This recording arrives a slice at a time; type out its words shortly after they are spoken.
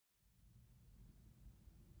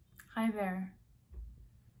Hi there.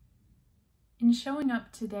 In showing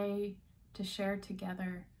up today to share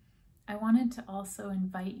together, I wanted to also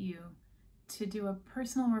invite you to do a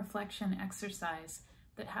personal reflection exercise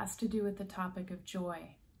that has to do with the topic of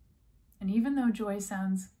joy. And even though joy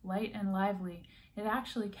sounds light and lively, it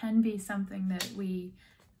actually can be something that we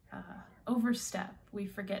overstep. We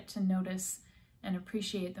forget to notice and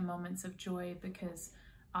appreciate the moments of joy because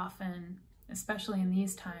often, especially in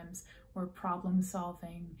these times, we're problem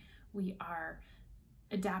solving, we are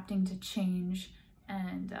adapting to change,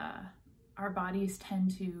 and our bodies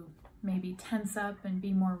tend to maybe tense up and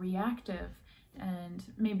be more reactive and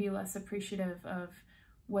maybe less appreciative of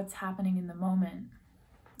what's happening in the moment.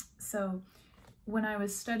 So when I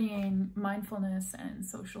was studying mindfulness and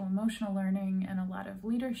social emotional learning and a lot of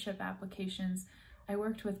leadership applications, I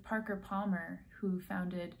worked with Parker Palmer, who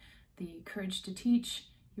founded the Courage to Teach.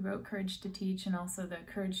 He wrote Courage to Teach and also the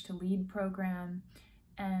Courage to Lead program.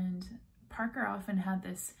 And Parker often had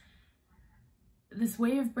this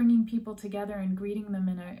way of bringing people together and greeting them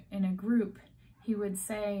in a group. He would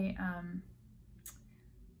say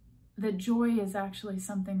that joy is actually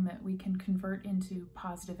something that we can convert into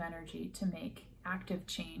positive energy to make active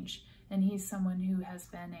change. And he's someone who has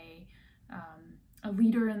been a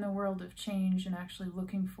leader in the world of change and actually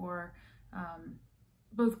looking for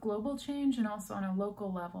both global change and also on a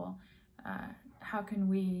local level. How can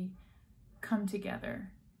we come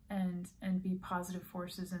together and be positive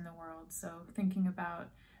forces in the world? So thinking about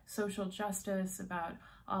social justice, about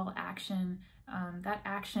all action, that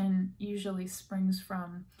action usually springs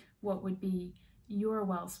from what would be your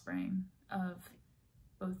wellspring of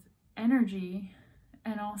both energy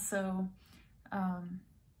and also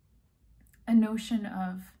a notion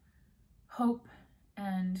of hope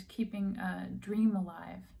and keeping a dream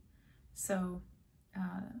alive. So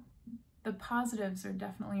the positives are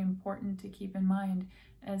definitely important to keep in mind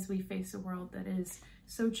as we face a world that is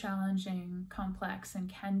so challenging, complex, and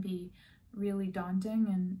can be really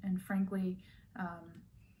daunting, and frankly,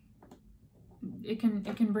 it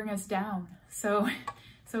can bring us down. So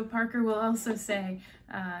Parker will also say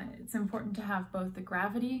it's important to have both the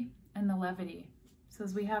gravity and the levity. So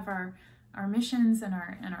as we have our missions and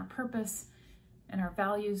our purpose and our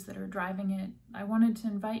values that are driving it, I wanted to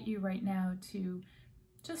invite you right now to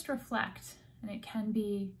just reflect, and it can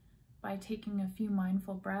be by taking a few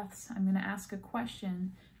mindful breaths. I'm going to ask a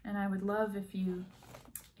question, and I would love if you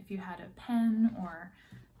had a pen or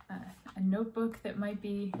a notebook that might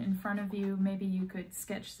be in front of you. Maybe you could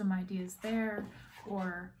sketch some ideas there,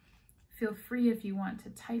 or feel free if you want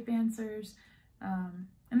to type answers.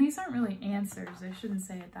 And these aren't really answers, I shouldn't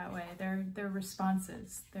say it that way. They're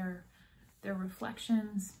responses, they're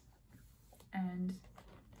reflections, and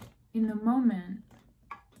in the moment,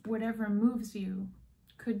 whatever moves you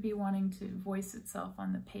could be wanting to voice itself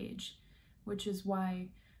on the page, which is why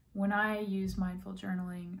when I use mindful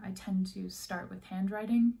journaling, I tend to start with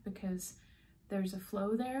handwriting because there's a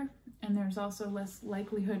flow there, and there's also less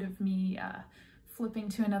likelihood of me flipping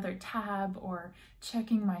to another tab or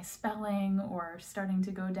checking my spelling or starting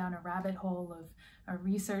to go down a rabbit hole of a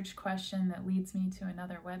research question that leads me to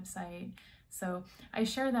another website. So I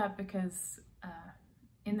share that because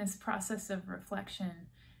in this process of reflection,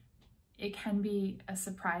 it can be a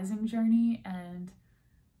surprising journey, and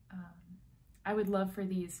I would love for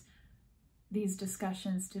these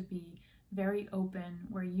discussions to be very open,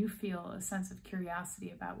 where you feel a sense of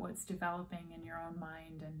curiosity about what's developing in your own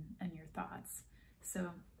mind and your thoughts.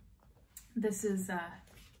 So this is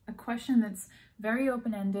a question that's very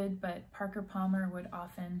open-ended, but Parker Palmer would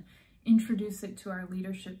often introduce it to our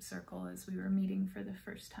leadership circle as we were meeting for the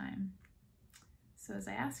first time. So as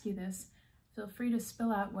I ask you this, feel free to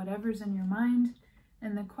spill out whatever's in your mind.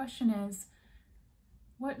 And the question is,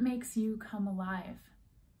 what makes you come alive?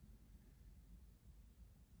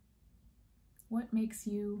 What makes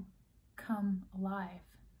you come alive?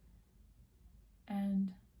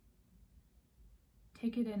 And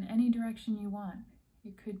take it in any direction you want.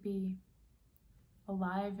 It could be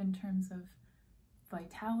alive in terms of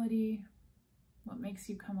vitality, what makes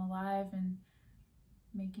you come alive and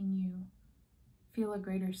making you feel a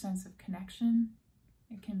greater sense of connection.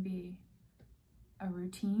 It can be a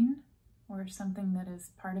routine or something that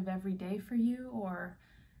is part of every day for you, or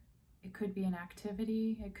it could be an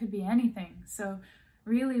activity, it could be anything. So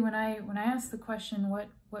really, when I ask the question,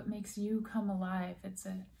 what makes you come alive, it's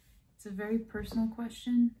a very personal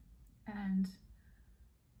question, and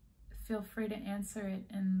feel free to answer it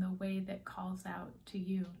in the way that calls out to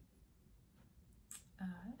you.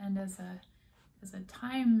 And as a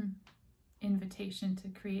time invitation to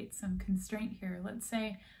create some constraint here, let's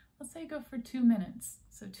say go for 2 minutes.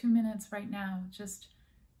 So 2 minutes right now, just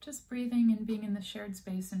just breathing and being in the shared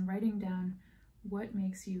space and writing down what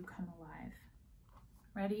makes you come alive.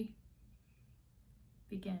 Ready?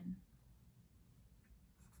 Begin.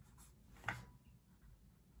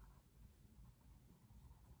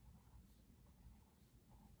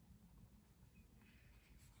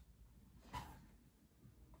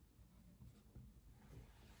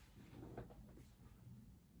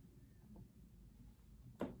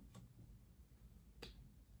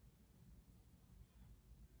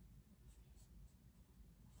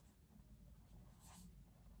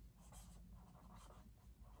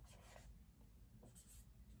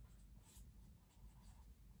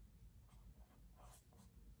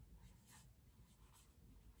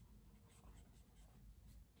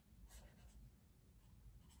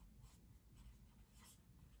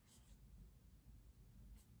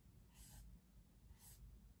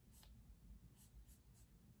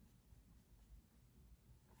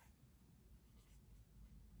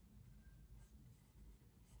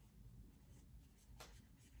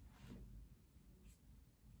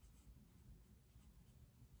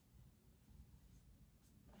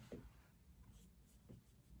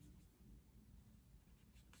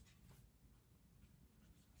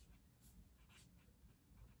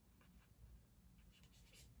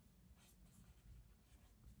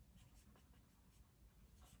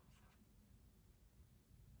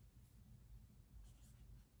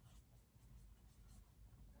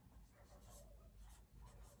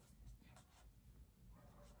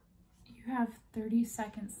 You have 30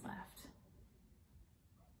 seconds left.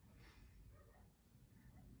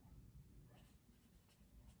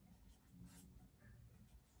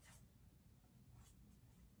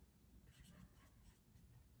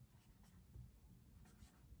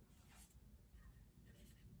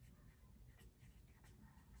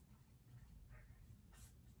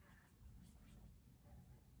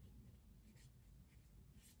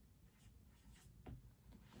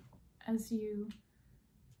 As you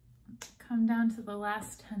come down to the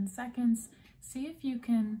last 10 seconds, see if you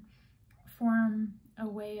can form a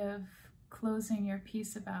way of closing your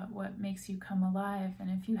piece about what makes you come alive. And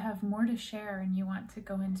if you have more to share and you want to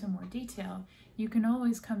go into more detail, you can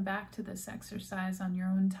always come back to this exercise on your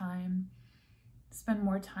own time, spend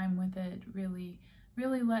more time with it, really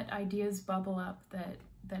let ideas bubble up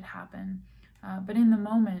that happen. But in the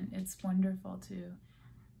moment, it's wonderful to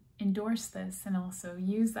endorse this and also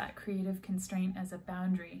use that creative constraint as a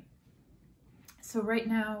boundary. So right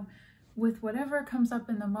now, with whatever comes up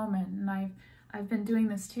in the moment, and I've been doing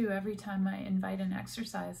this too, every time I invite an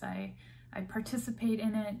exercise, I participate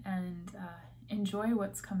in it and enjoy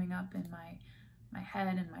what's coming up in my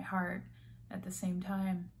head and my heart at the same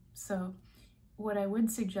time. So what I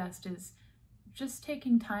would suggest is just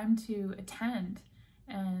taking time to attend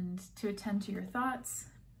to your thoughts,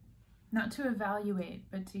 not to evaluate,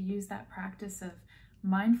 but to use that practice of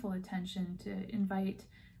mindful attention to invite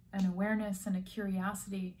an awareness and a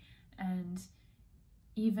curiosity and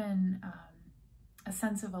even a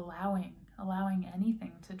sense of allowing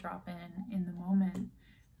anything to drop in the moment.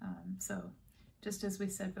 So just as we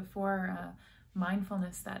said before,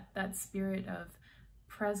 mindfulness, that spirit of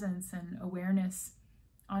presence and awareness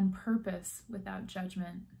on purpose without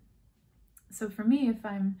judgment. So for me, if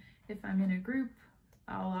I'm in a group,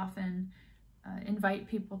 I'll often invite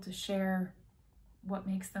people to share what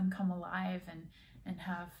makes them come alive and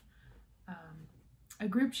have a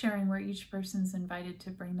group sharing where each person's invited to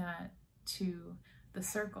bring that to the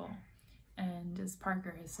circle. And as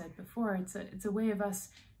Parker has said before, it's a way of us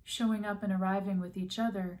showing up and arriving with each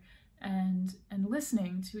other and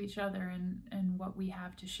listening to each other and what we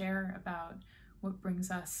have to share about what brings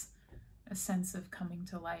us a sense of coming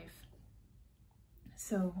to life.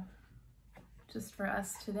 So just for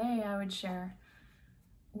us today, I would share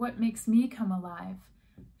what makes me come alive,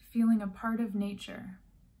 feeling a part of nature,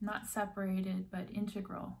 not separated, but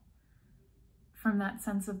integral. From that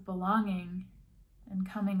sense of belonging and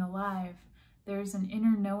coming alive, there's an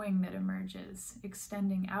inner knowing that emerges,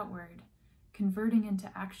 extending outward, converting into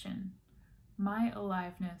action. My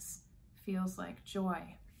aliveness feels like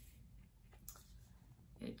joy.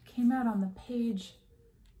 It came out on the page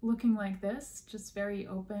looking like this, just very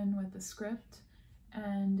open with the script.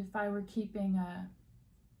 And if I were keeping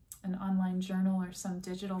an online journal or some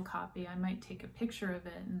digital copy, I might take a picture of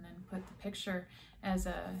it and then put the picture as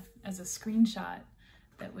a screenshot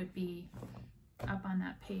that would be up on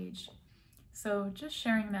that page. So just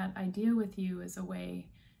sharing that idea with you is a way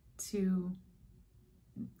to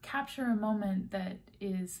capture a moment that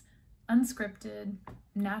is unscripted,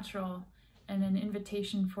 natural, and an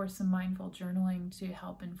invitation for some mindful journaling to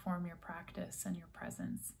help inform your practice and your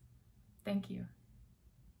presence. Thank you.